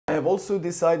have also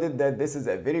decided that this is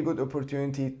a very good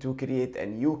opportunity to create a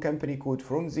new company code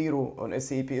from zero on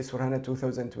SAP S/4HANA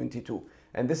 2022.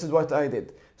 And this is what I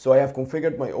did. So I have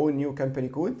configured my own new company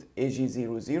code,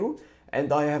 AG00,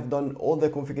 and I have done all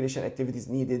the configuration activities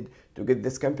needed to get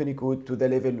this company code to the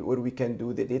level where we can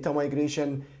do the data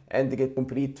migration and get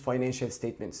complete financial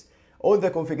statements. All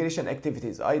the configuration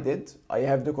activities I did, I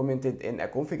have documented in a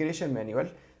configuration manual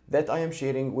that I am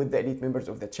sharing with the elite members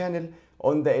of the channel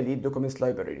on the elite documents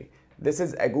library. This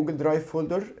is a Google Drive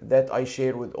folder that I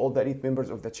share with all the elite members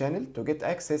of the channel. To get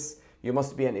access, you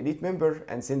must be an elite member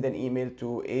and send an email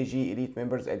to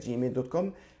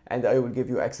ageliteMembers@gmail.com and I will give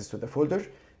you access to the folder.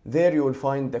 There you will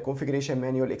find the configuration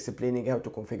manual explaining how to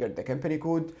configure the company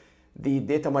code, the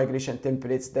data migration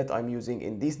templates that I'm using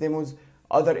in these demos,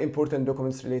 other important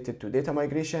documents related to data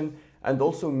migration, and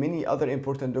also many other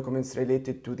important documents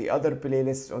related to the other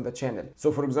playlists on the channel.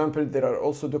 So for example, there are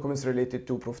also documents related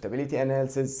to profitability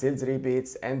analysis, sales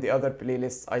rebates, and the other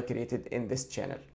playlists I created in this channel.